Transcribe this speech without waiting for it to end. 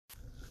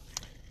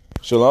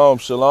Shalom,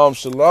 shalom,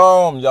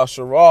 shalom,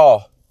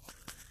 Yasharal.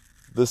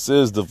 This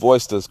is the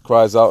voice that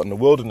cries out in the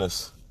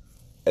wilderness.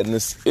 And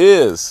this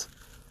is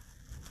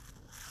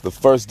the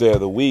first day of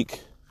the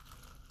week.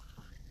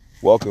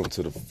 Welcome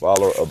to the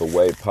Follower of the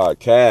Way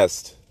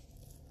podcast.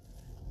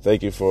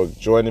 Thank you for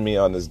joining me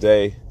on this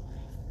day.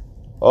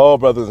 Oh,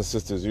 brothers and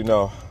sisters, you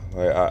know,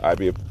 I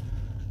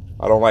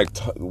don't like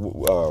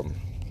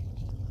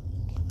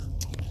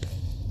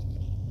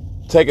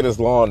taking this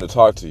long to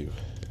talk to you.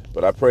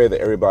 But I pray that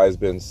everybody's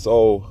been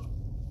so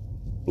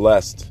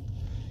blessed,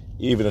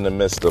 even in the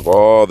midst of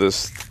all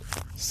this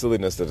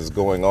silliness that is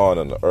going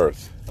on the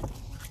earth.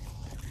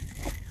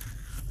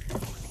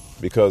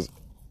 Because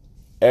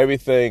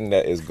everything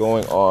that is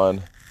going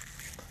on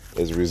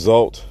is a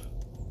result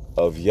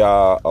of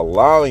Yah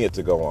allowing it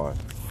to go on.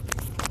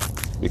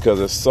 Because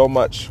there's so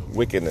much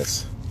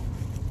wickedness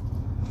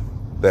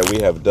that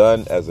we have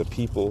done as a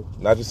people,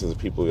 not just as a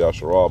people of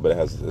Yasharal, but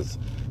as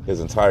his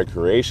entire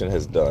creation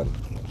has done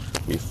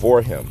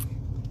before him.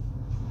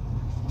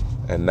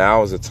 And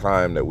now is the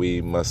time that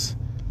we must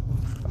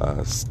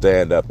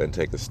stand up and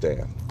take a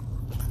stand.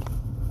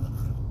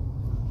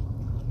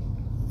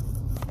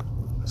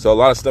 So a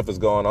lot of stuff is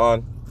going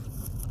on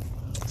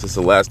since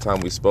the last time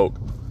we spoke.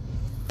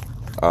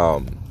 I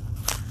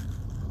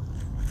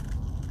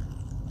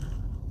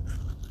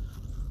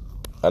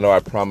know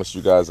I promised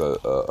you guys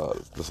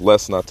this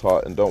lesson I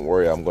taught, and don't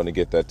worry, I'm going to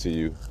get that to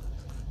you.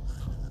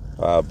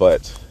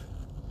 But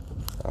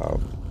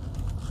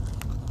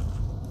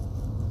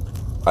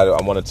I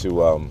wanted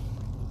to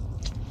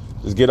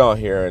just get on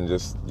here and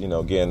just,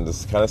 again,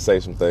 just kind of say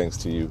some things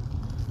to you.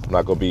 I'm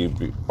not going to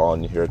be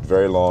on here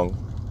very long,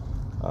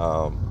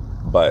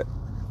 but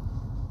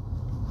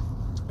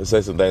to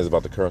say some things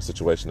about the current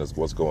situation as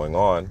what's going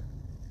on,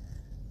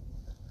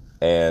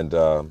 and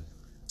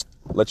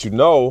let you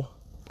know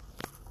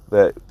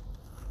that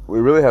we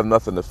really have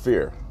nothing to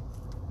fear.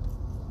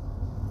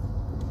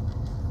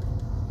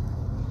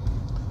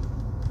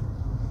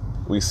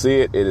 We see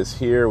it. It is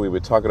here. We've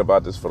been talking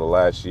about this for the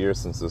last year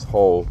since this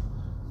whole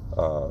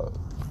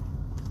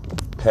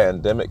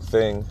pandemic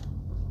thing,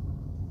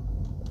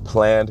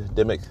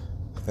 plandemic,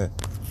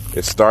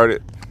 it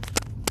started.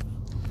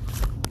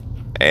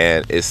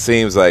 And it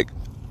seems like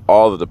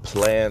all of the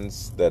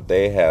plans that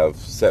they have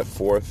set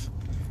forth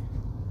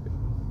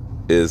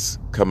is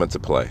coming to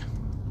play.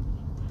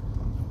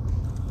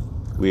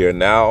 We are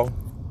now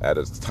at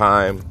a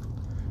time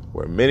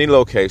where many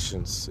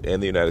locations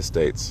in the United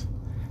States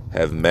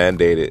have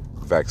mandated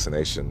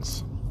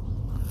vaccinations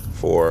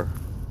for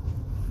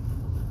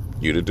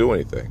you to do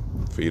anything,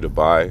 for you to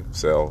buy,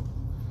 sell,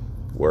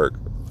 work,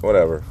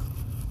 whatever,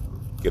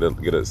 get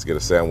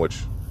a sandwich.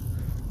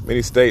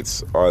 Many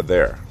states are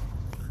there.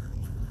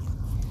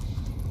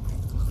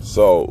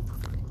 So,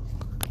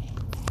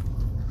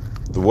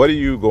 what are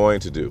you going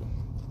to do?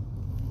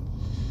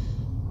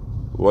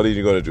 What are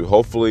you going to do?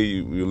 Hopefully,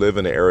 you live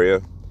in an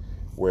area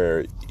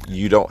where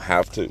you don't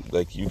have to,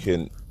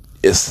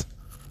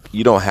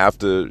 you don't have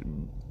to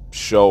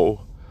show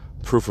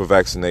proof of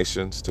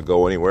vaccinations to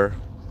go anywhere.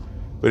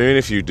 But even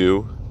if you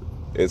do,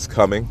 it's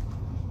coming.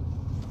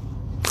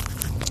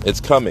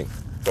 It's coming,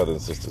 brothers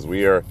and sisters.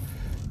 We are,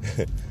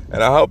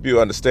 and I hope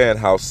you understand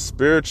how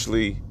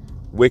spiritually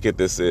wicked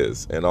this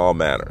is in all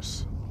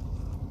manners.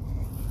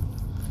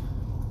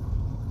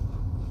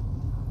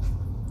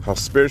 How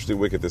spiritually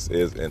wicked this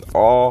is in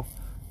all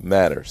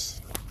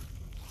manners.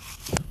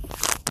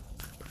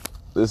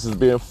 This is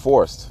being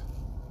forced.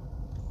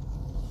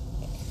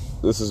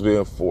 This is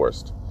being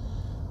forced.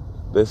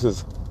 This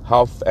is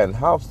how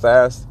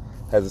fast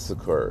has this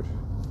occurred?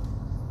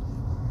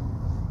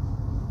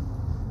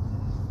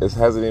 It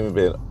hasn't even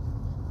been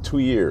 2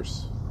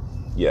 years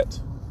yet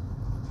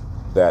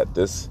that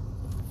this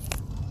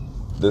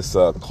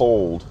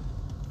cold,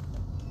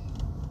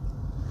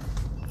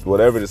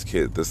 whatever this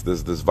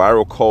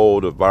viral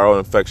cold or viral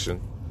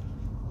infection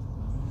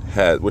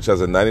which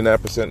has a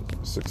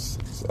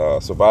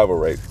 99% survival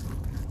rate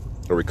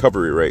or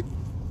recovery rate,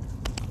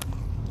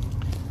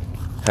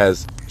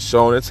 has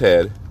shown its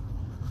head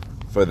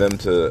for them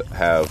to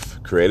have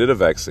created a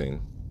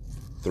vaccine,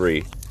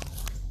 3,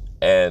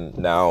 and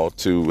now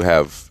to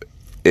have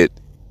it,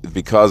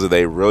 because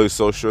they really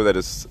so sure that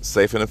it's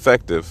safe and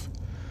effective,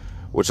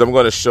 which I'm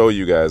going to show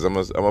you guys. I'm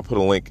going to put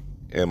a link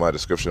in my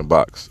description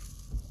box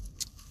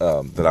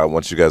that I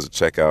want you guys to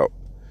check out.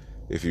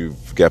 If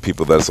you've got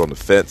people that's on the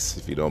fence,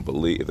 if they don't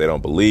believe,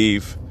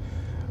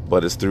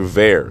 but it's through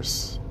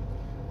VAERS.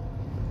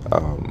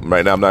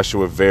 Right now, I'm not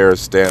sure what VAERS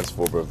stands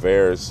for, but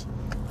VAERS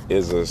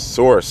is a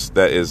source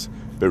that is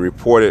usually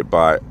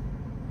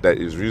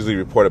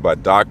reported by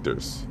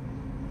doctors,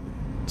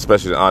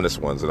 especially the honest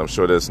ones. And I'm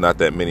sure there's not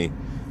that many,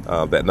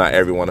 that not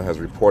everyone has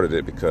reported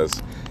it, because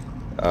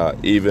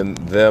even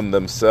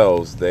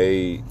themselves,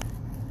 if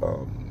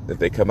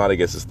they come out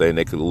against this thing,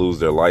 they could lose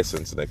their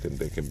license and they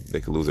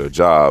could lose their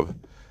job,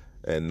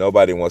 and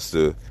nobody wants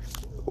to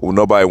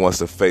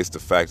face the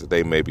fact that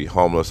they may be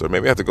homeless or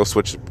maybe have to go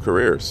switch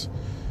careers.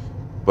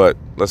 But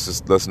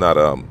let's not.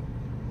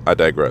 I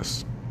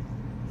digress.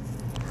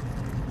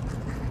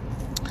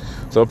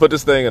 So I put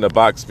this thing in a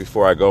box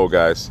before I go,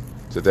 guys,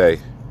 today.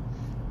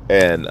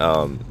 And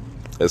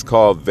it's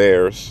called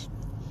VAERS.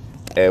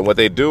 And what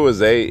they do is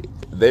they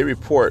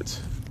report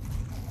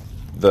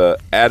the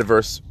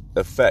adverse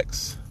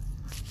effects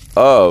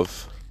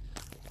of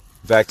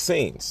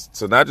vaccines.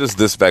 So not just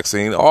this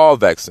vaccine, all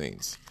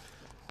vaccines.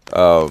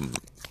 And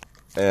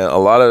a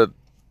lot of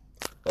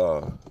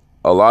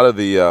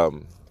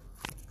the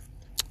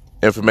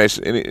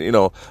information, a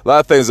lot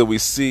of things that we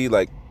see,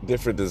 like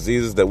different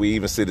diseases that we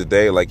even see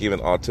today, like even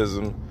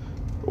autism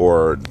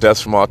or deaths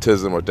from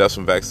autism or deaths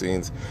from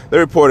vaccines, they're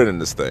reported in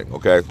this thing,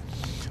 okay?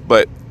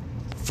 But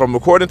from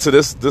according to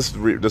this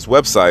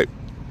website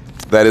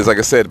that is, like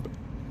I said,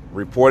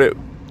 reported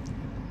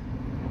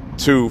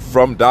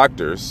from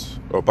doctors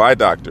or by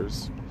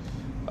doctors,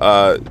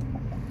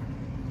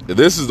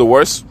 this is the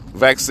worst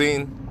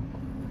vaccine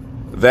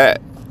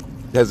that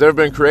has ever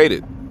been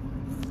created.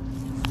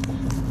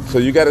 So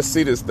you got to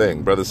see this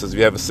thing, brother, since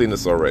you haven't seen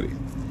this already.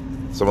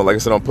 So like I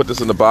said, I'll put this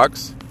in the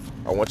box.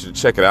 I want you to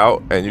check it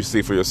out and you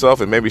see for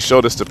yourself, and maybe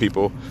show this to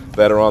people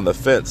that are on the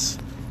fence.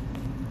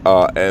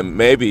 And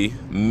maybe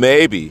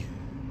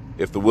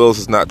if the wheels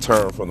is not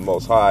turned from the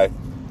Most High,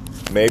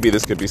 maybe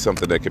this could be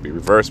something that could be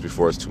reversed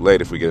before it's too late,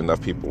 if we get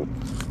enough people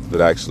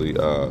that actually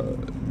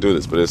do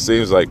this. But it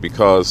seems like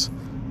because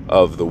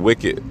of the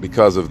wicked,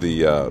 because of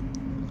the,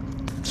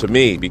 to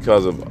me,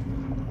 because of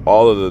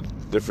all of the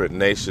different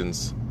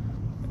nations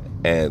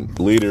and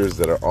leaders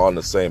that are on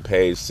the same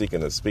page, speaking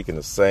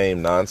the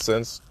same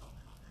nonsense,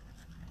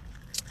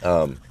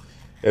 it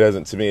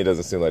doesn't seem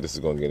like this is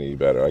going to get any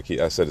better. I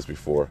said this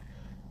before.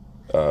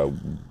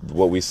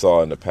 What we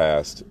saw in the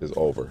past is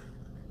over,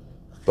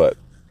 but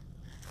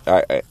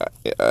I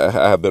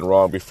have been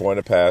wrong before in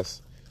the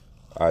past.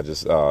 I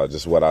just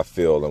what I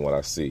feel and what I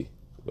see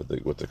with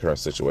the current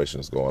situation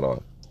is going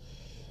on.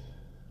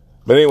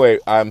 But anyway,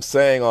 I'm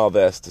saying all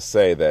this to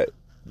say that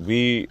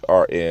we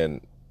are in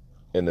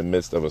the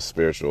midst of a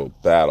spiritual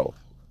battle.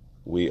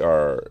 We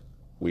are.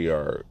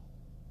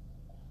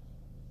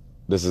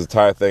 This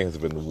entire thing has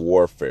been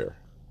warfare.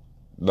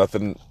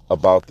 Nothing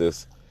about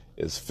this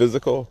is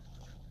physical.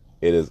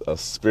 It is a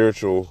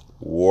spiritual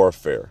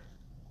warfare,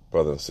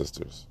 brothers and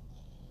sisters.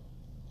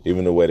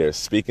 Even the way they're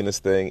speaking this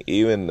thing,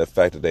 even the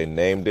fact that they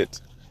named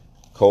it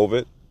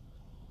COVID.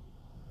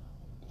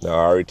 Now,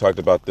 I already talked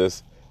about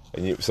this,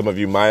 and some of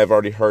you might have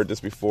already heard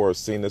this before or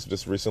seen this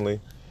just recently.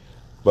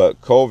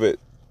 But COVID,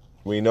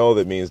 we know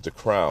that means the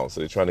crown. So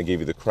they're trying to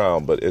give you the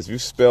crown. But if you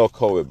spell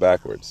COVID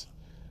backwards,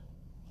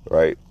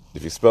 right?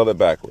 If you spell it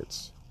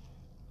backwards,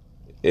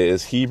 it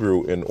is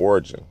Hebrew in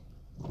origin,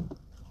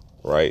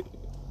 right?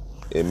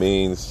 It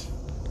means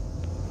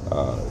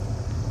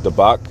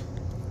debak.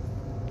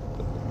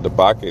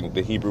 Debak, and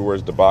the Hebrew word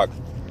is debak,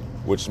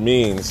 which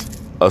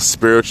means a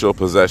spiritual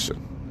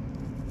possession.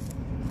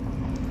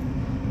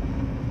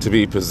 To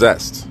be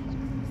possessed,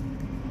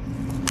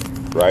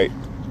 right?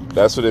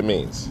 That's what it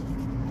means.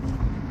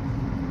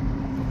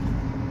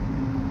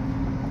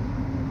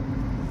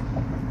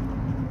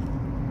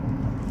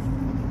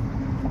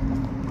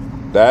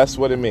 That's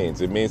what it means.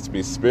 It means to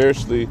be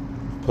spiritually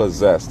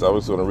possessed. I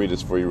was going to read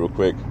this for you real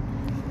quick.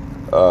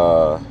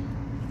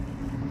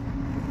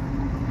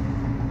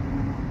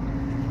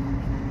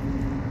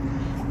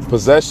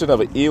 Possession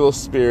of an evil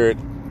spirit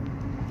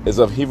is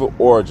of Hebrew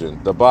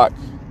origin. Debak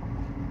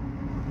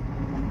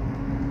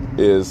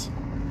is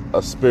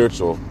a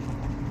spiritual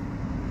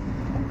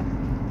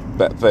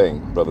that thing,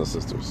 brothers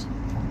and sisters.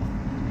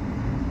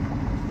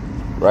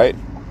 Right?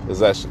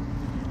 Possession.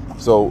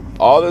 So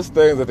all these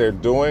things that they're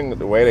doing,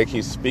 the way they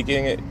keep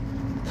speaking it,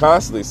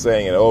 constantly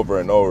saying it over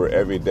and over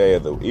every day,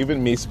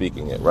 even me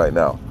speaking it right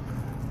now.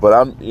 But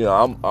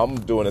I'm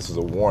doing this as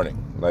a warning.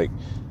 Like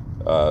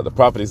the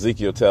prophet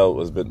Ezekiel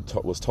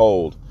was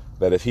told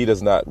that if he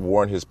does not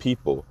warn his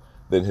people,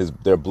 then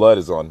their blood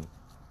is on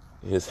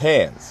his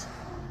hands.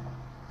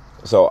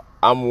 So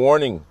I'm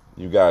warning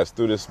you guys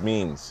through this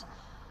means.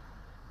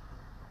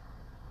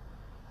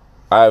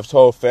 I have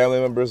told family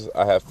members,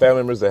 I have family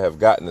members that have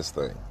gotten this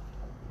thing.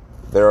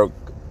 A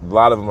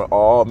lot of them are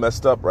all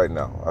messed up right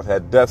now. I've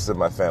had deaths in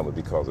my family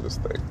because of this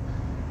thing.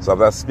 So I'm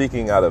not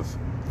speaking out of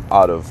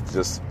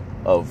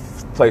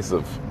place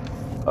of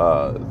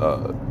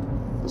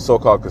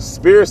so-called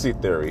conspiracy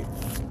theory.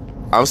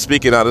 I'm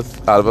speaking out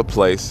of a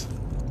place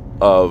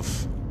of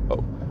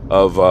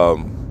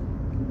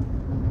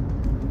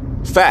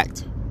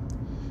fact.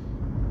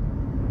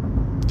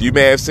 You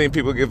may have seen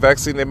people get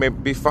vaccine, they may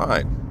be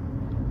fine.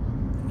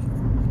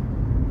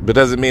 But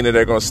doesn't mean that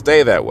they're going to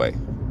stay that way.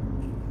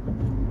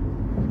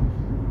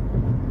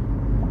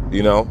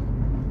 You know?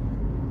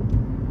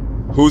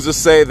 Who's to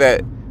say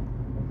that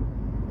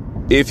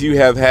if you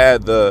have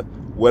had the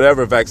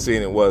whatever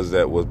vaccine it was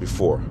that was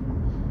before,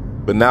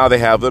 but now they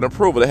have an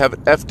approval. They have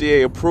an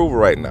FDA approval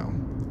right now.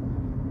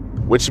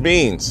 Which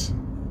means,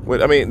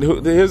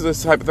 here's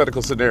this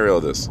hypothetical scenario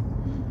of this.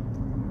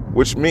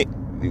 Which means,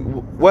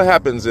 what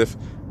happens if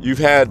you've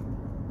had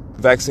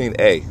vaccine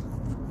A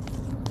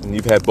and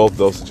you've had both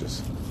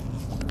dosages,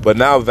 but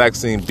now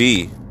vaccine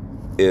B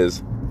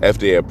is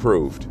FDA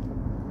approved?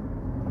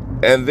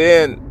 And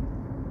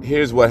then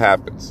here's what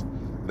happens.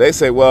 They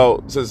say,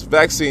 well, since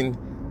vaccine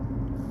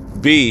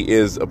B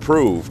is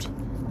approved,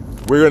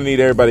 we're going to need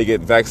everybody to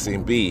get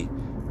vaccine B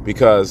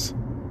because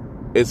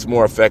it's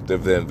more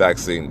effective than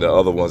the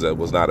other ones that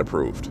was not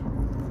approved.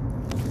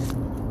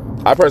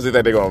 I personally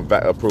think they're going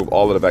to approve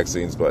all of the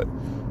vaccines, but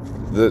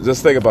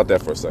just think about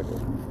that for a second.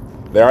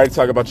 They already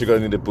talk about you're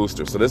going to need a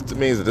booster. So this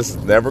means that this is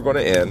never going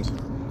to end,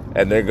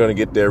 and they're going to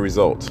get their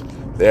results.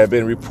 There have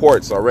been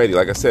reports already.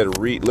 Like I said,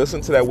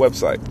 listen to that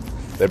website.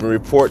 There have been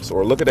reports,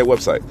 or look at that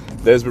website.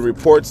 There's been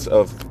reports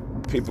of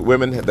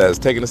women that has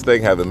taken this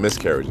thing having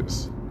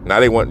miscarriages. Now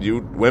they want you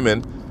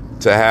women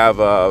to have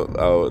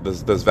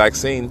this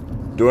vaccine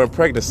during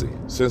pregnancy.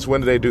 Since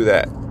when did they do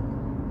that?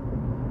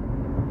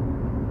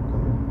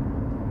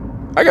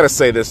 I gotta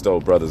say this though,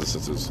 brothers and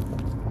sisters.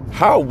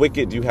 How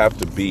wicked do you have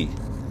to be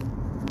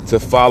to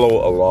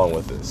follow along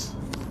with this?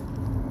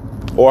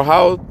 Or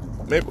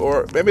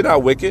maybe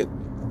not wicked,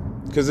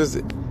 because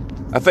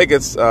I think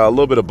it's a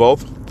little bit of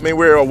both. I mean,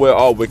 we're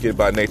all wicked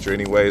by nature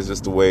anyway. It's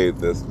just the way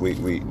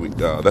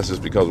that that's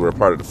just because we're a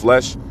part of the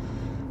flesh.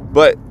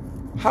 But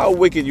how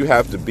wicked you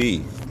have to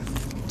be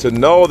to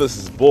know this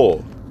is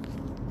bull,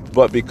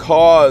 but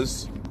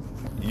because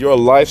your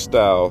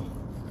lifestyle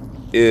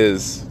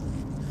is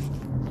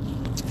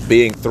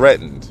being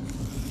threatened,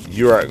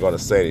 you aren't going to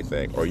say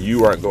anything, or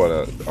you aren't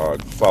going to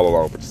follow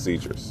along with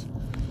procedures.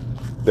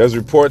 There's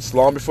reports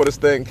long before this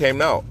thing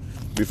came out.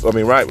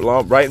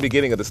 Right in the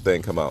beginning of this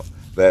thing come out,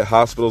 that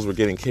hospitals were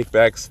getting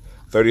kickbacks,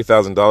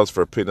 $30,000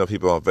 for putting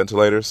people on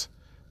ventilators,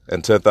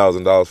 and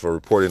 $10,000 for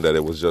reporting that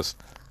it was just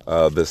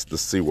the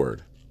C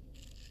word.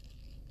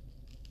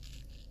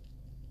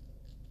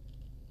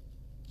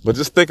 But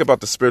just think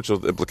about the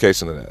spiritual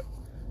implication of that.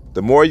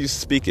 The more you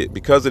speak it,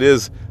 because it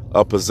is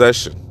a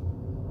possession,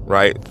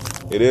 right?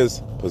 It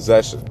is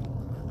possession.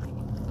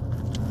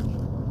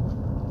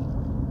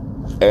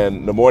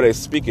 And the more they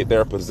speak it,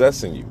 they're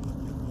possessing you.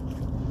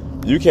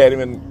 You can't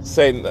even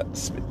say,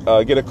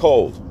 get a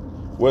cold.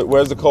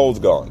 Where's the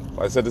cold gone?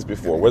 I said this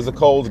before. Where's the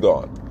cold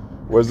gone?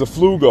 Where's the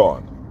flu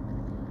gone?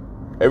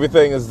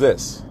 Everything is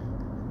this.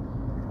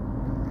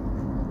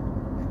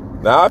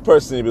 Now, I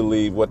personally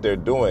believe what they're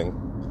doing,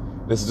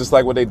 this is just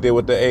like what they did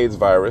with the AIDS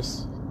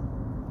virus.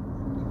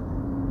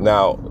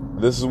 Now,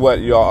 this is what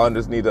y'all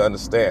need to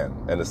understand.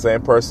 And the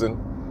same person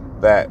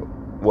that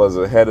was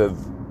ahead of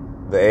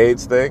the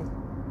AIDS thing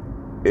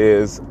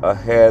is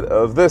ahead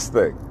of this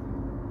thing.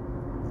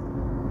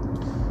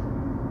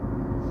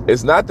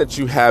 It's not that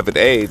you have an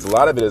AIDS. A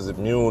lot of it is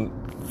immune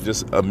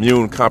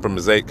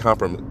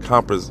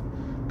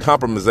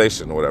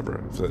compromisation or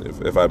whatever.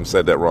 If I've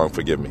said that wrong,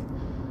 forgive me.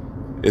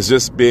 It's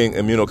just being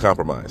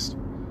immunocompromised.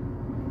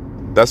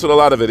 That's what a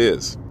lot of it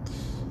is.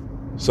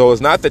 So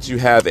it's not that you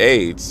have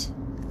AIDS,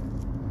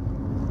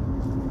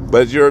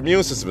 but your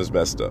immune system is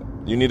messed up.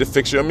 You need to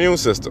fix your immune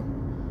system.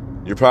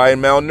 You're probably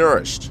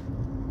malnourished.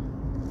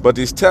 But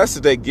these tests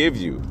that they give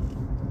you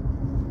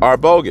are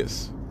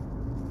bogus.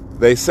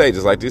 They say,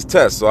 just like these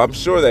tests. So I'm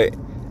sure they,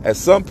 at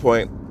some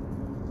point,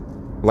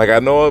 like I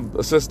know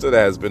a sister that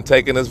has been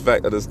taking this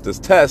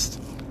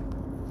test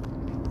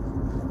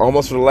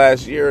almost for the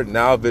last year.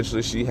 Now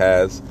eventually she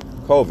has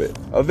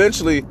COVID.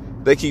 Eventually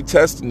they keep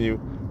testing you.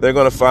 They're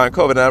going to find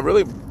COVID. And I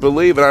really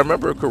believe, and I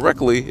remember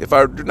correctly, if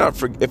I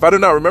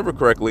remember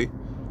correctly,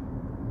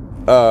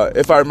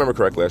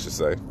 I should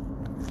say,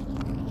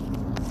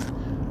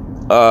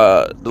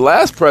 the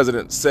last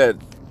president said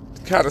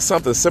kind of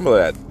something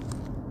similar, that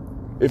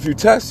if you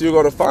test, you're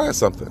going to find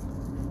something.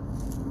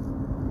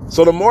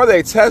 So the more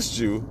they test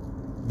you,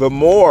 the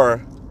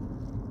more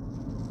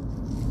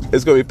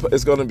it's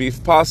going to be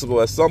possible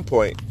at some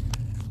point,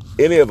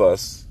 any of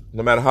us,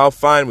 no matter how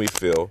fine we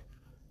feel,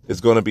 is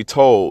going to be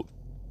told,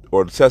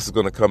 or the test is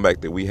going to come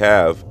back that we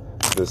have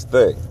this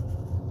thing.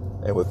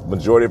 And with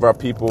majority of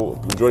people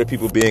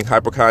being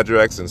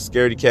hypochondriacs and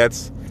scaredy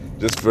cats,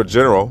 just for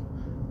general,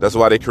 that's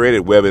why they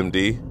created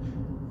WebMD.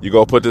 You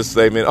go put this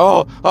statement,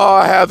 oh,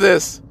 I have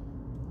this.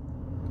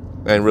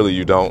 And really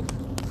you don't.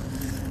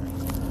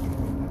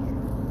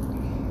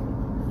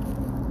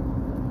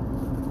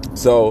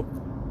 So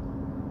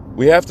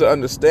we have to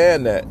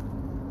understand that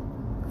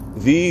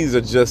these are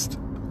just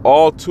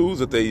all tools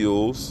that they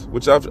use,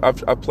 which I've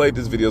played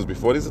these videos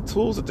before. These are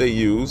tools that they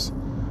use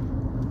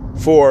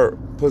for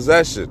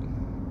possession,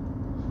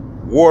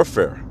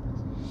 warfare.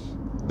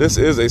 This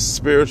is a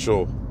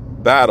spiritual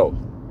battle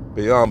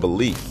beyond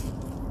belief.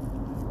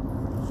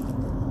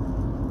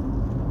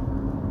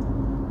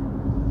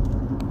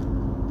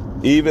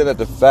 Even at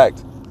the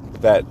fact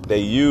that they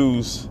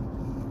use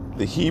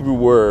the Hebrew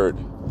word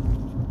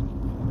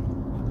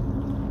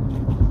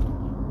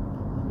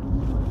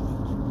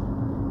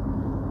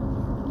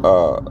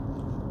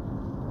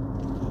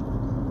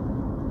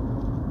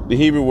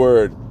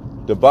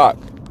debak,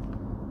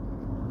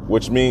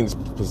 which means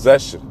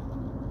possession,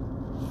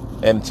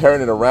 and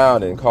turn it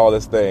around and call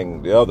this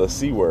thing the other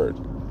C word.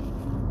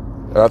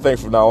 And I think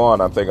from now on,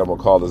 I'm going to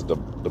call this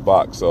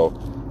debak. So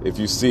if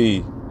you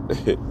see,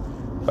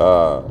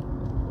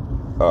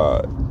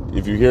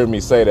 if you hear me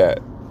say that,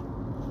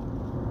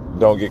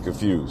 don't get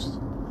confused.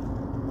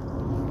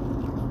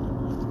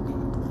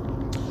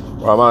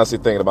 Well, I'm honestly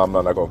thinking about, I'm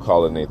not going to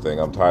call it anything.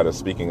 I'm tired of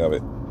speaking of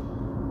it.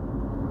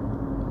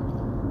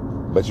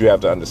 But you have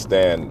to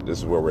understand, this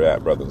is where we're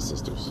at, brothers and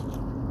sisters.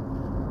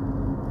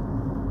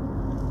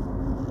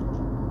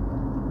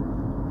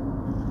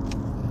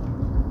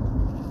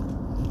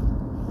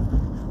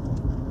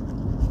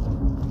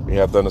 You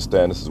have to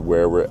understand this is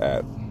where we're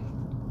at.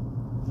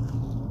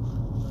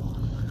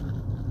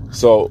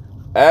 So,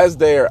 as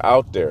they are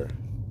out there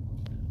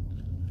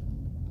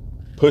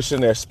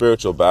pushing their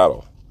spiritual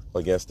battle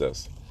against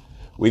us,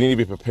 we need to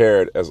be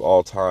prepared as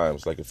all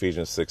times, like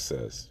Ephesians 6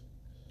 says.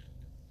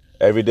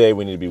 Every day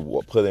we need to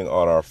be putting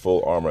on our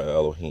full armor of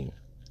Elohim.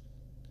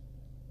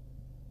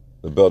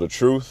 The belt of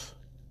truth,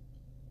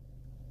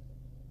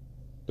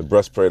 the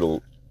breastplate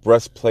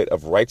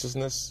of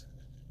righteousness,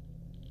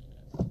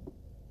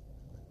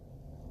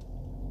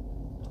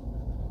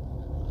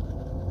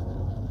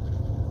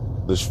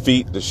 the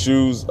feet, the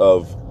shoes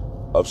of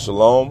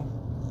shalom,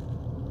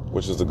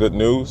 which is the good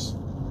news,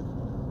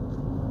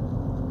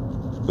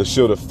 the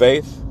shield of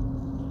faith,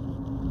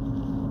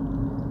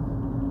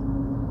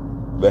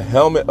 the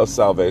helmet of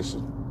salvation,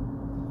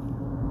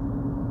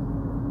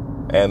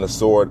 and the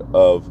sword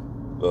of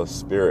the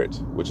Spirit,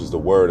 which is the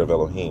word of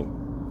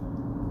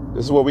Elohim.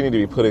 This is what we need to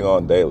be putting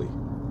on daily.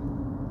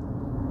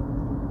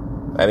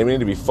 And we need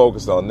to be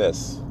focused on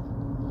this.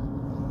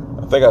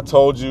 I think I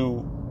told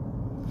you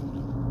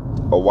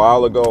a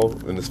while ago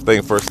when this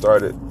thing first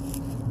started,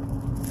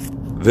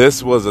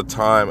 this was a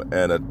time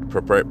and a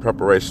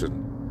preparation,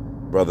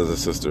 brothers and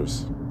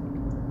sisters,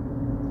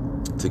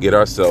 to get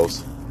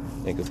ourselves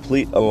in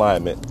complete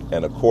alignment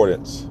and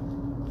accordance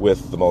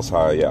with the Most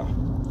High Yah.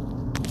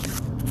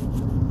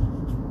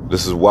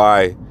 This is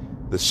why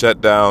the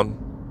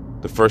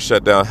first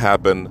shutdown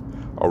happened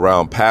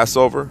around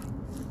Passover,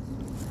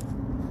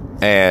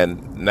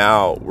 and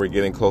now we're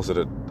getting closer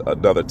to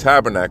another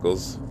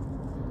Tabernacles,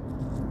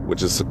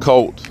 which is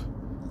Sukkot,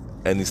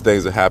 and these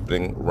things are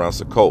happening around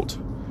Sukkot.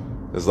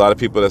 There's a lot of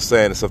people that are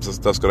saying stuff's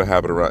going to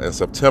happen around in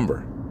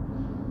September.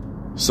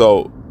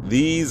 So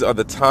these are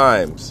the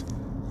times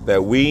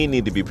that we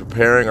need to be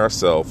preparing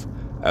ourselves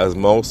as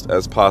most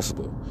as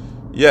possible.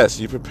 Yes,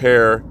 you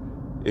prepare.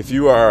 If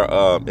you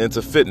are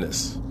into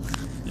fitness,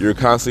 you're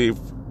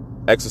constantly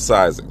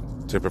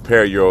exercising to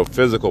prepare your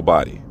physical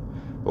body.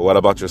 But what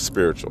about your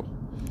spiritual?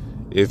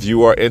 If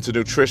you are into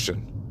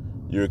nutrition,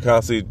 you're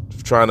constantly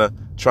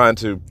trying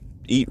to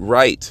eat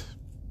right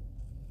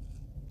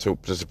to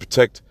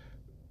protect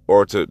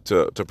or to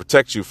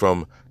protect you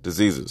from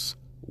diseases.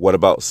 What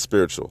about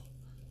spiritual?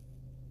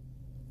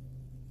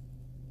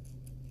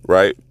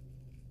 Right?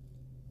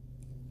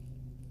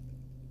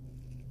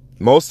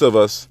 Most of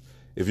us,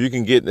 if you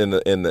can get in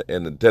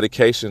the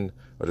dedication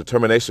or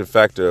determination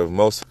factor of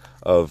most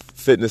of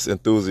fitness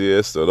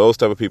enthusiasts or those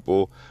type of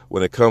people,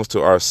 when it comes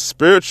to our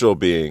spiritual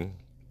being,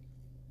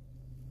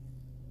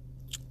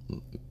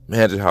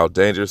 imagine how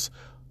dangerous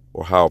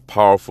or how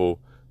powerful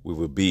we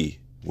would be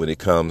when it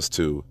comes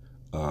to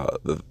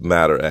the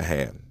matter at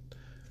hand.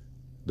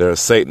 There are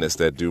Satanists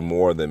that do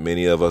more than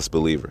many of us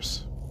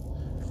believers.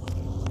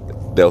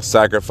 They'll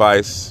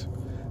sacrifice.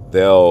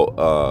 They'll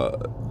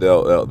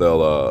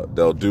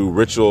do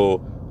ritual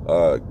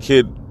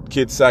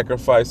kid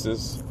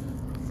sacrifices.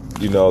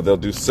 You know, they'll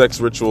do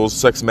sex rituals,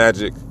 sex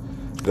magic.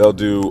 They'll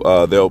do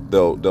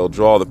they'll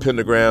draw the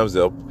pentagrams.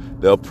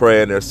 They'll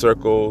pray in their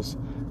circles.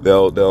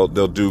 They'll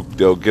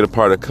get a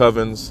part of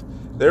covens.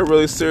 They're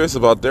really serious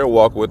about their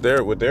walk with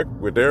their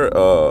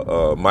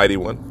mighty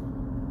one.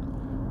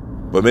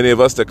 But many of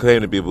us that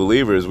claim to be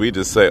believers, we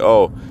just say,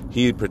 "Oh,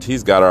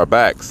 he's got our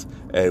backs,"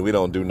 and we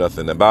don't do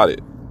nothing about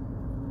it.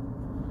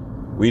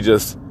 We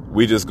just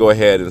go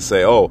ahead and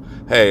say, "Oh,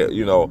 hey,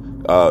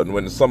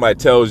 when somebody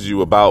tells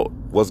you about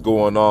what's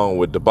going on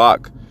with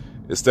Debak,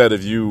 instead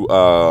of you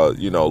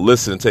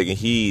listening, taking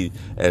heed,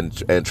 and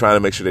trying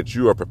to make sure that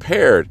you are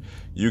prepared,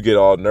 you get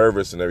all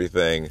nervous and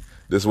everything."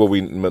 This is what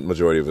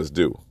majority of us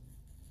do,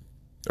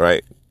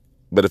 right?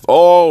 But if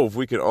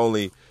we can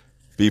only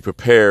be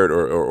prepared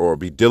or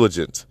be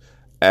diligent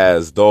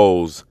as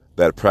those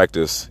that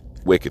practice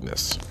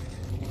wickedness.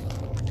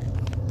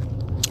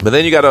 But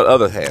then you got on the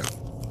other hand,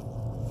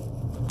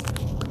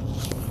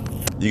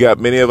 you got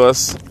many of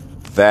us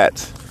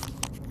that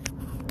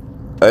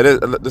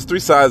there's three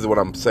sides of what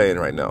I'm saying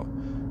right now.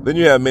 Then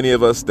you have many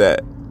of us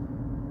that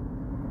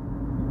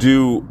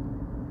do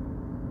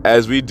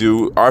as we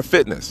do our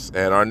fitness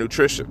and our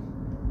nutrition.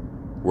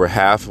 We're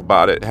half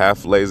about it,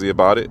 half lazy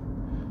about it.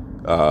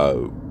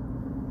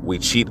 We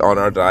cheat on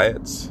our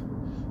diets.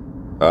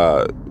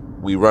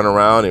 We run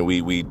around and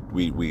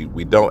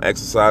we don't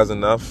exercise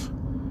enough.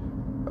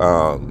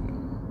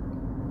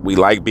 We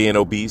like being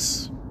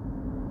obese.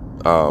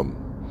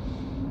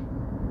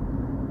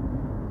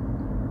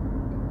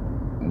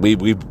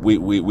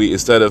 We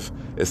instead of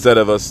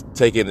us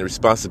taking the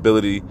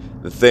responsibility,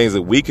 the things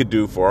that we could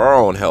do for our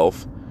own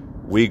health,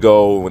 we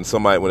go when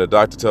a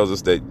doctor tells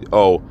us that,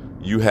 oh,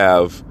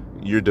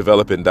 you're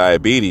developing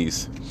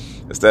diabetes,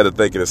 Instead of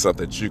thinking it's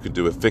something that you can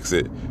do and fix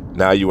it,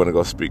 now you want to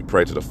go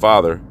pray to the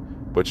Father,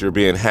 but you're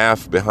being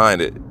half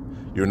behind it.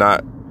 You're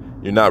not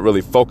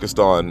really focused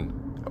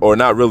on, or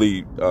not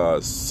really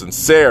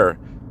sincere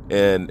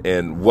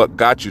in what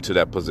got you to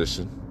that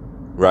position,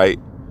 right?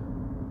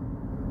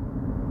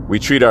 We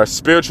treat our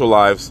spiritual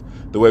lives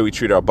the way we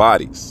treat our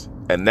bodies,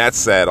 and that's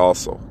sad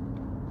also.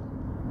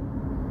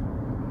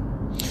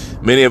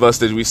 Many of us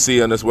that we see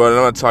in this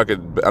world,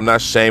 I'm not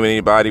shaming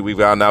anybody. We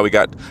got,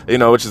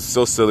 which is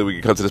so silly. We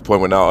can come to this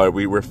point where now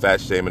we're fat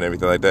shaming and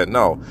everything like that.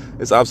 No,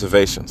 it's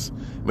observations.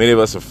 Many of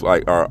us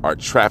are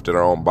trapped in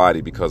our own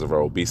body because of our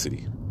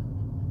obesity.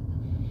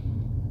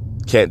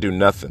 Can't do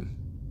nothing.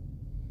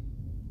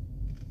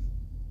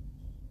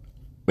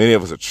 Many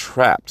of us are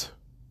trapped.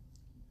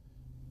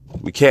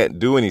 We can't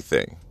do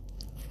anything.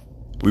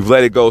 We've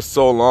let it go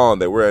so long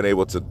that we're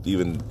unable to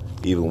even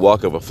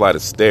walk up a flight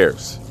of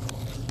stairs.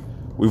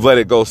 We've let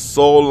it go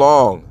so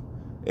long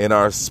in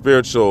our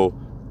spiritual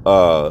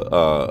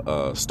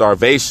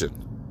starvation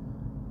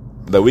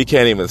that we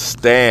can't even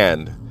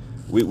stand.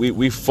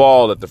 We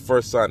fall at the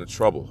first sign of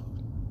trouble.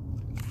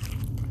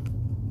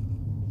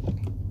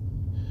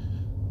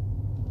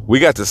 We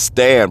got to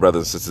stand,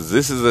 brothers and sisters.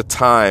 This is the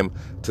time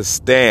to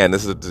stand.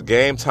 The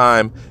game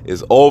time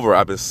is over.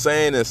 I've been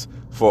saying this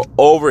for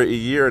over a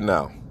year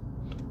now.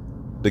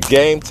 The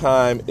game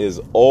time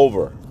is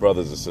over,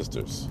 brothers and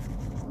sisters.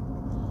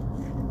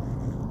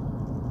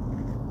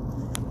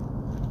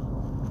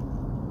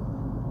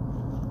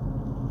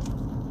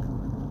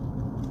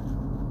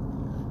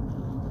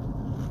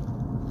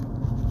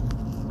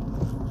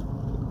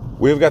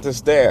 We've got to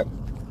stand.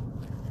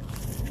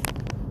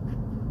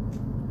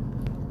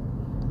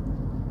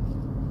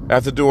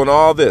 After doing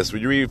all this,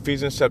 when you read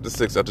Ephesians chapter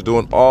 6, after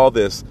doing all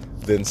this,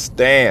 then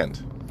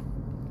stand.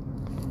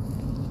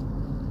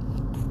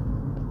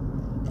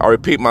 I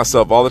repeat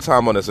myself all the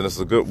time on this, and it's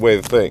a good way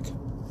to think.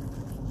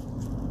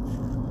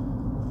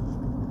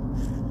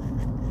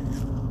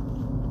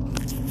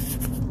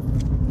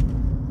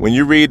 When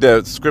you read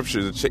the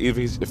scripture,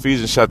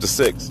 Ephesians chapter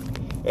 6,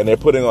 and they're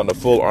putting on the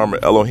full armor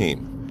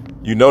Elohim,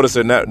 you notice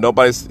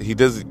that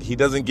he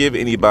doesn't give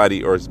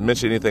anybody or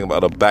mention anything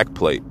about a back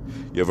plate.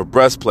 You have a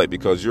breastplate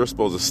because you're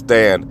supposed to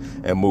stand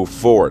and move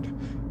forward.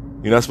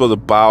 You're not supposed to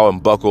bow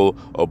and buckle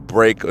or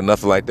break or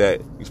nothing like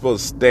that. You're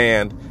supposed to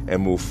stand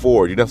and move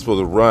forward. You're not supposed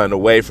to run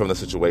away from the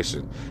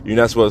situation. You're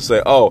not supposed to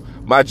say, oh,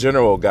 my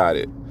general got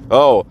it.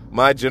 Oh,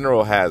 my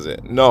general has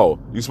it. No,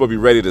 you're supposed to be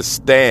ready to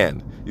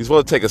stand. You're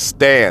supposed to take a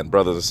stand,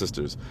 brothers and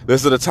sisters.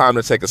 This is the time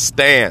to take a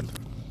stand.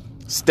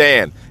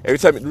 Stand. Every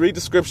time you read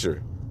the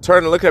scripture,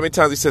 turn and look at how many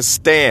times he says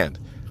stand.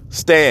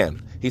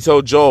 Stand. He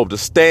told Job to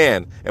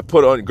stand and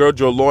gird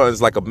your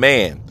loins like a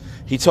man.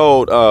 He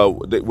told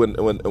when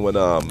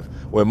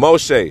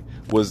Moshe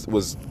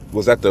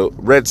was at the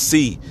Red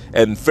Sea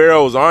and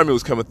Pharaoh's army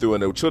was coming through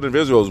and the children of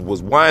Israel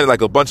was whining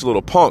like a bunch of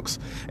little punks,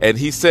 and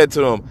he said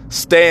to them,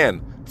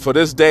 stand, for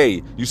this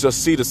day you shall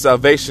see the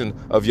salvation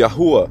of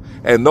Yahuwah,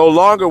 and no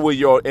longer will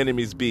your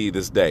enemies be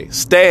this day.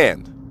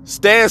 Stand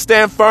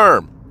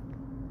firm.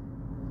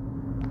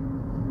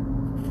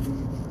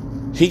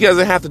 He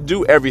doesn't have to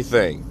do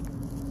everything.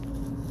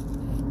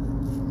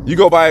 You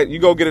go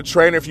get a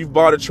trainer. If you've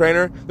bought a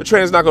trainer, the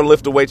trainer's not going to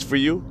lift the weights for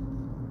you.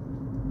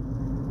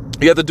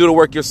 You have to do the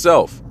work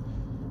yourself.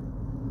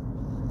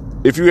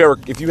 If you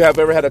have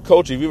ever had a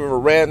coach, if you've ever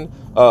ran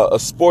a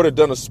sport or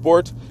done a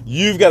sport,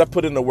 you've got to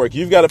put in the work.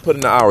 You've got to put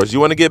in the hours. You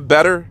want to get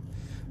better?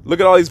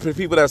 Look at all these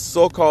people that's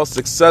so-called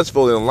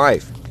successful in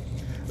life.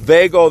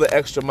 They go the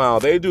extra mile.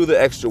 They do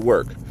the extra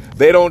work.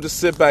 They don't just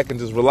sit back and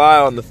just rely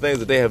on the things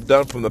that they have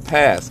done from the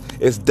past.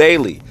 It's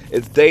daily.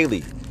 It's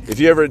daily.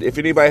 If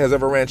anybody has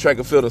ever ran track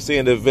and field and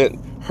seen the event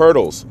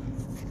hurdles,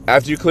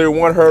 after you clear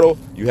one hurdle,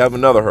 you have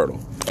another hurdle.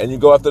 And you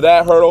go after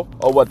that hurdle,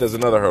 there's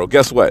another hurdle.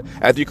 Guess what?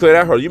 After you clear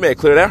that hurdle, you may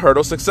clear that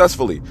hurdle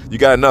successfully. You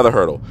got another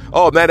hurdle.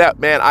 Oh, man,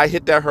 I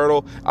hit that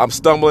hurdle. I'm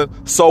stumbling.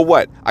 So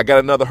what? I got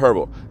another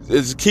hurdle.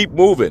 Just keep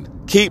moving.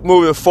 Keep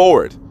moving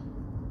forward.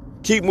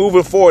 Keep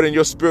moving forward in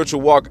your spiritual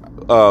walk,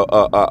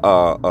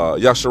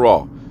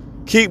 Yasharal.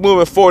 Keep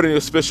moving forward in your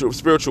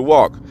spiritual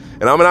walk.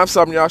 And I'm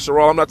talking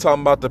Yasharal. I'm not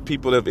talking about the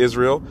people of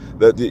Israel.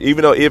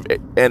 Even though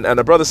and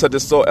the brother said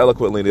this so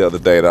eloquently the other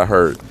day that I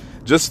heard.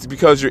 Just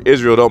because you're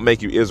Israel don't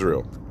make you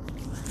Israel.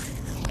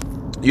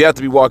 You have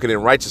to be walking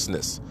in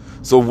righteousness.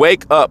 So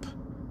wake up,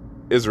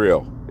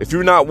 Israel. If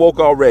you're not woke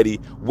already,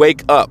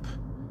 wake up.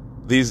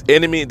 These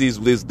enemies,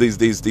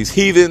 these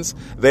heathens,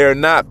 they are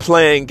not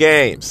playing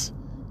games.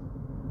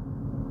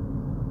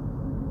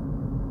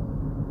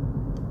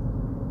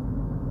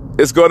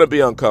 It's going to be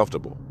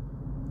uncomfortable.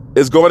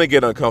 It's going to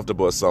get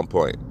uncomfortable at some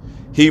point.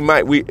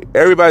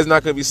 Everybody's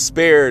not going to be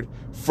spared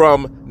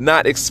from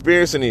not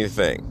experiencing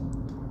anything.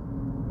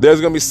 There's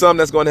going to be some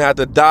that's going to have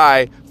to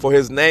die for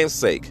his name's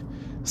sake.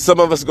 Some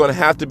of us are going to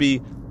have to be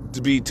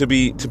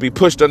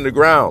pushed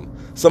underground.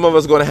 Some of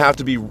us are going to have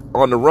to be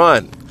on the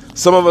run.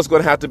 Some of us are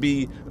going to have to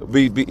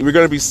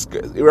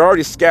we're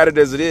already scattered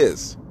as it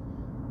is.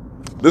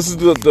 This is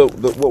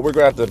what we're going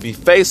to have to be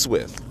faced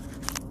with.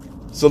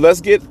 So let's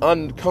get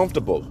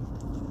uncomfortable.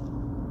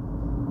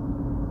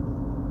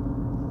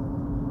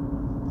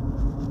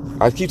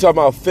 I keep talking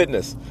about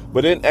fitness,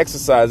 but in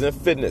exercise and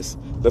fitness,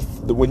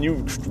 when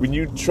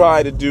you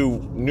try to do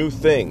new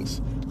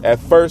things, at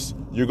first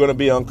you're going to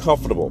be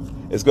uncomfortable.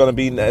 It's not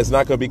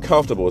going to be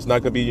comfortable. It's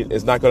not going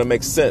to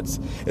make sense.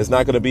 It's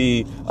not going to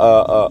be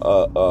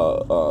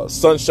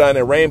sunshine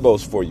and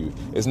rainbows for you.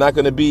 It's not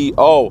going to be,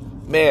 oh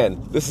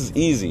man, this is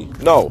easy.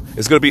 No,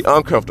 it's going to be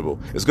uncomfortable.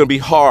 It's going to be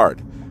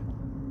hard,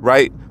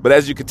 right? But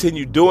as you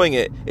continue doing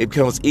it, it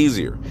becomes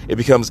easier. It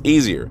becomes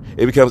easier.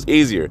 It becomes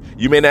easier.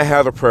 You may not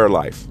have a prayer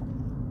life.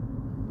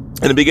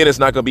 In the beginning, it's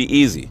not going to be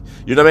easy.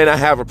 You may not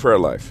have a prayer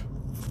life.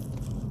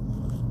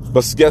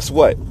 But guess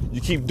what?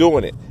 You keep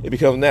doing it. It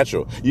becomes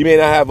natural. You may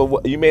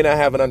not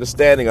have an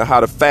understanding of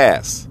how to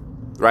fast,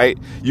 right?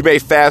 You may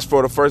fast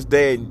for the first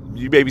day and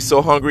you may be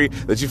so hungry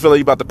that you feel like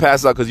you're about to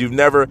pass out because you've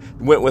never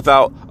went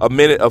without a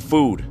minute of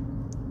food.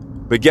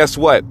 But guess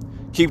what?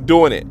 Keep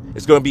doing it.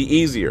 It's going to be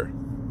easier.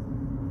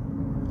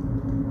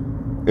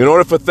 In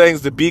order for things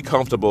to be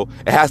comfortable,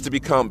 it has to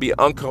be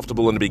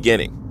uncomfortable in the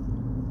beginning.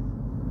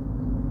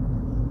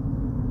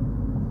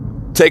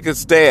 Take a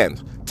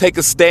stand. Take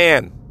a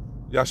stand,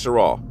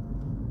 Yasharal.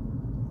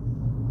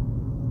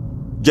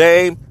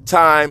 Game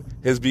time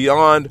is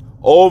beyond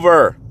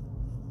over.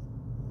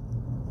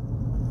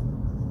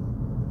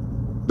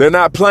 They're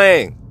not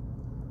playing.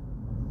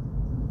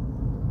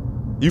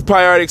 You've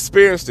probably already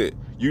experienced it.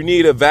 You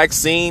need a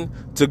vaccine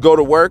to go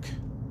to work.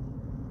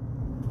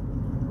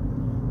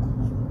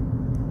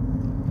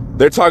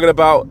 They're talking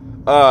about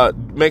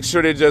make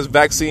sure they're just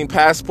vaccine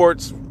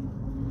passports.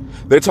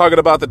 They're talking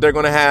about that they're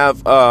going to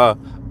have,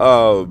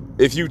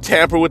 if you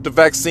tamper with the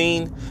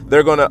vaccine,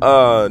 they're going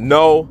to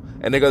know,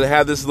 and they're going to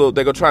have this they're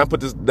going to try and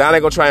put this, now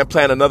they're going to try and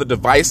plant another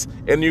device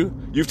in you.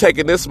 You've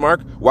taken this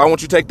mark. Why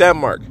won't you take that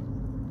mark?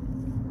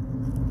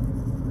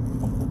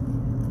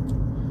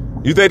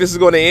 You think this is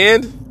going to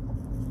end?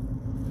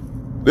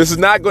 This is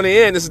not going to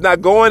end. This is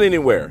not going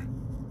anywhere.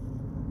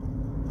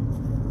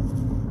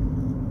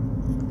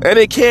 And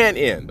it can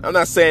end. I'm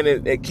not saying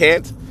it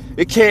can't.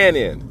 It can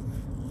end.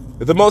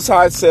 If the Most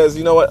High says,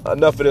 you know what,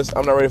 enough of this,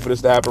 I'm not ready for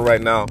this to happen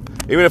right now.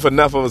 Even if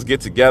enough of us get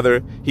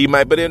together, he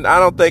might, but I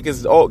don't think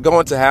it's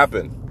going to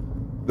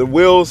happen. The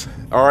wheels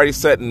are already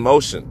set in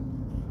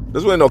motion.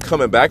 There's really no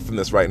coming back from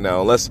this right now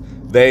unless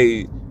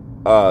they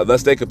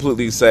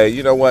completely say,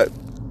 you know what,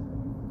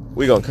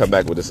 we're going to come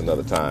back with this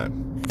another time.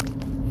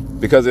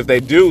 Because if they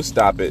do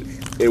stop it,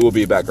 it will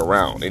be back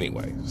around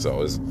anyway.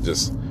 So it's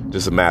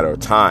just a matter of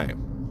time.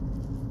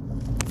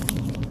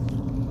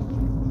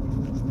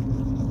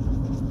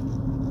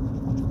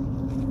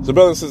 So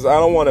brothers and sisters, I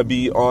don't want to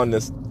be on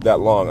this that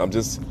long. I'm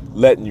just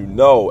letting you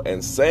know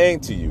and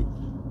saying to you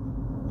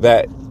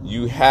that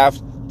you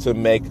have to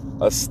make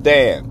a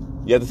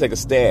stand. You have to take a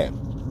stand.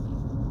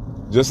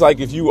 Just like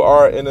if you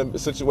are in a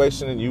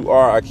situation and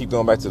I keep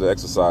going back to the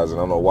exercise and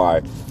I don't know why,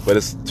 but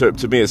it's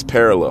to me it's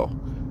parallel.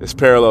 It's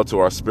parallel to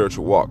our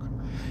spiritual walk.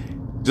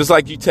 Just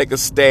like you take a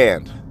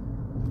stand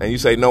and you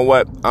say, you know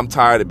what? I'm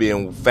tired of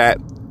being fat.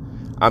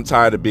 I'm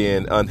tired of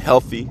being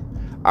unhealthy.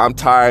 I'm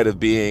tired of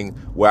being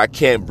where I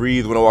can't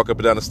breathe when I walk up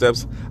and down the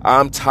steps.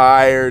 I'm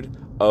tired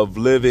of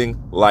living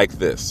like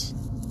this.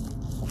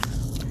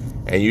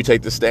 And you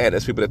take the stand.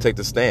 There's people that take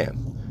the stand.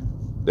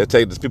 There's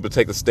people that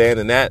take the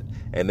stand in that,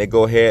 and they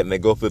go ahead and they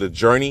go through the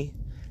journey.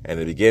 And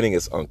in the beginning,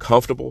 it's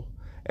uncomfortable.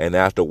 And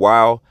after a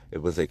while,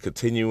 if they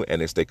continue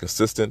and they stay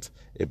consistent,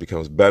 it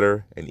becomes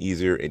better and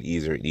easier and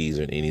easier and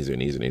easier and easier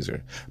and easier and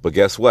easier. But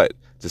guess what?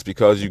 Just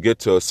because you get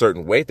to a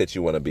certain weight that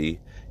you want to be,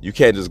 you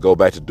can't just go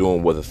back to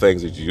doing what the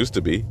things that you used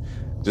to be.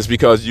 Just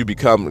because you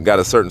got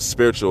a certain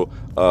spiritual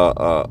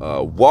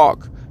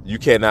walk, you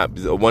cannot,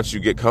 once you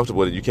get comfortable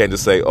with it, you can't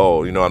just say,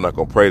 oh, you know, I'm not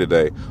going to pray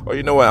today. Or,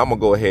 you know what, I'm going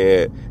to go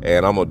ahead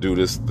and I'm going to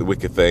do the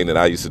wicked thing that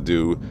I used to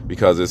do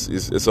because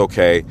it's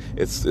okay.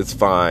 It's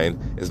fine.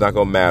 It's not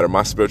going to matter.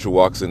 My spiritual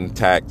walk's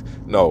intact.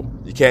 No,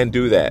 you can't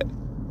do that.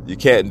 You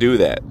can't do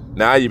that.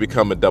 Now you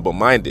become a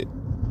double-minded.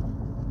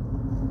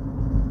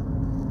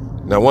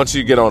 Now, once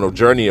you get on a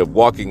journey of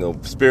walking a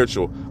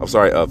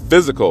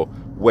physical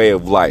way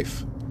of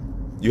life,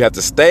 you have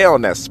to stay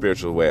on that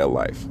spiritual way of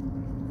life.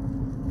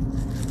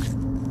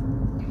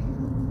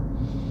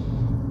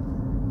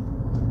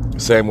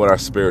 Same with our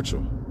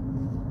spiritual.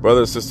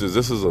 Brothers and sisters,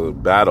 this is a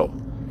battle.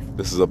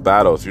 This is a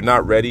battle. If you're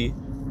not ready,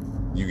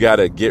 you got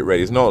to get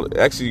ready.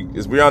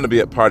 We're on to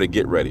be a part of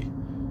get ready.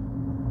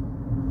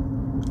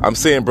 I'm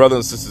seeing brothers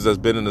and sisters that's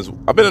been in this.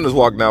 I've been in this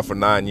walk now for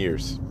 9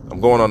 years.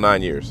 I'm going on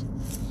 9 years.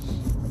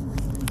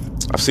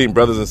 I've seen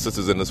brothers and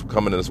sisters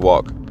coming in this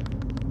walk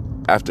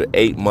after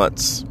 8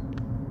 months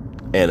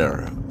and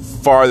are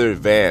farther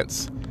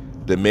advanced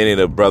than many of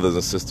the brothers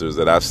and sisters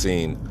that I've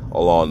seen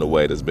along the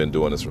way that's been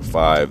doing this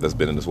that's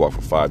been in this walk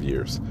for 5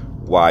 years.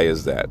 Why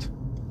is that?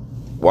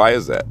 Why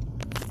is that?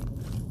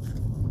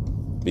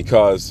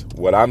 Because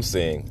what I'm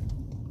seeing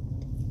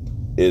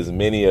is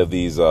many of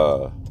these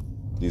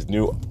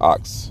new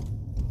ox,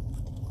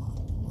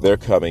 they're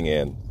coming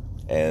in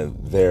and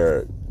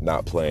they're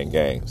not playing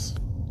games.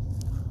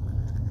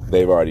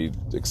 They've already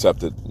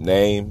accepted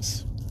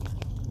names.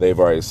 They've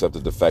already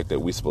accepted the fact that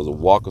we're supposed to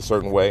walk a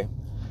certain way.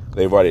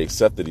 They've already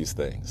accepted these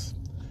things.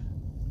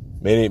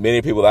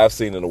 Many people that I've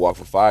seen in the walk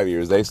for 5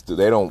 years, they still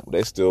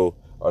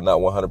are not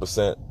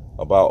 100%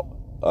 about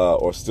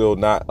or still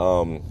not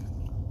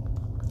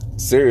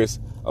serious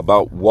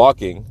about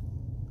walking,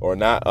 or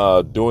not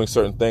doing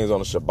certain things on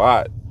the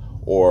Shabbat,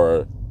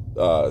 or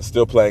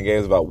still playing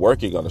games about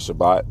working on the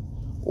Shabbat,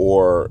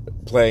 or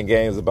playing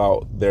games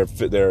about their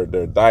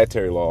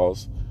dietary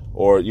laws,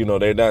 or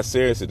they're not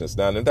serious in this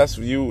now. And that's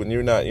you, and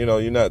you're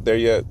not there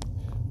yet.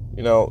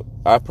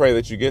 I pray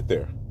that you get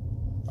there.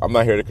 I'm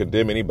not here to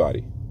condemn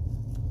anybody,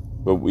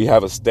 but we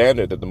have a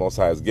standard that the Most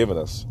High has given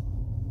us,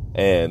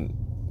 and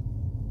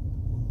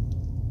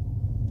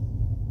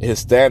His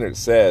standard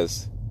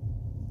says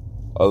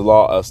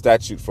a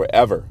statute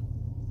forever.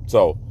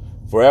 So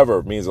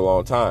forever means a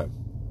long time,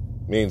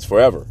 means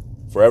forever.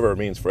 Forever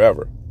means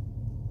forever,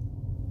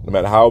 no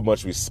matter how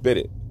much we spit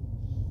it.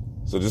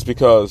 So just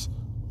because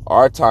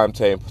our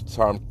timetable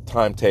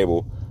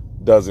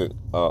doesn't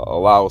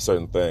allow a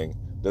certain thing,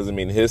 doesn't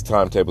mean His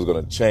timetable is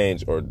going to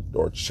change or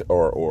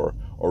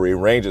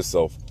rearrange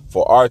itself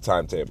for our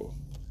timetable,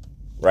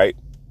 right?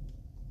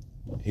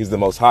 He's the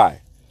Most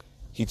High.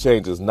 He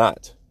changes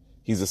not.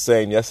 He's the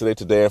same yesterday,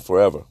 today, and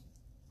forever.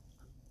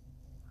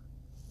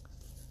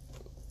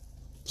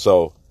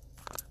 So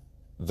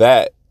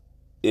that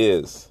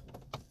is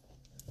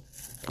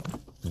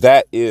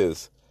the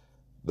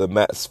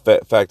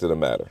fact of the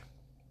matter.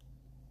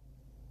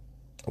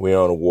 We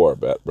are on a war,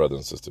 brothers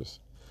and sisters.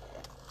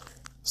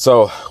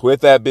 So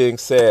with that being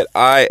said,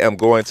 I am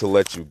going to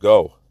let you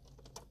go.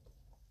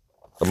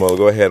 I'm going to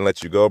go ahead and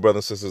let you go,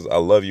 brothers and sisters. I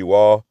love you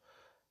all.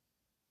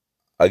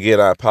 Again,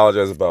 I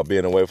apologize about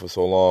being away for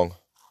so long.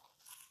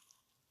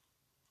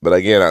 But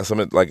again,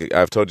 like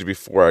I've told you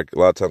before, a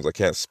lot of times I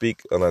can't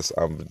speak unless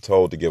I'm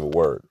told to give a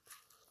word.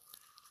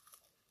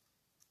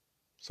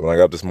 So when I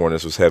got up this morning,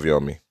 this was heavy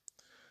on me.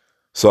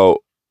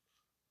 So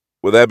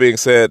with that being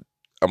said,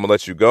 I'm going to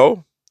let you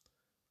go.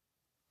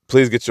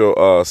 Please get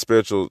your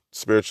spiritual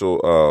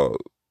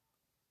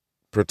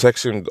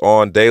protection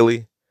on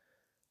daily.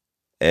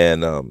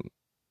 And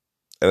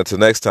until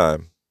next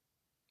time,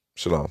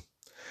 shalom.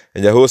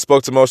 And Yahuwah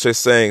spoke to Moshe,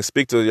 saying,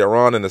 speak to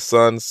Aaron and his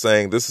sons,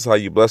 saying, this is how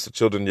you bless the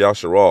children of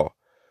Yasharal.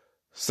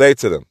 Say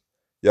to them,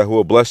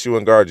 Yahuwah bless you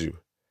and guard you.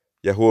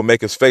 Yahuwah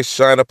make his face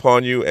shine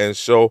upon you and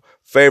show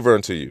favor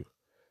unto you.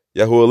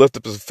 Yahuwah lift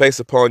up his face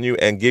upon you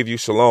and give you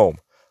shalom.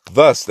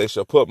 Thus they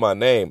shall put my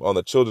name on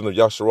the children of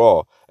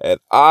Yasharal, and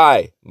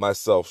I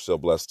myself shall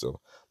bless them.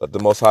 Let the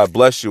Most High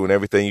bless you in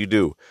everything you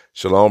do.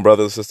 Shalom,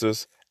 brothers and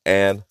sisters,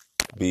 and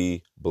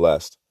be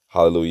blessed.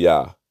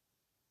 Hallelujah.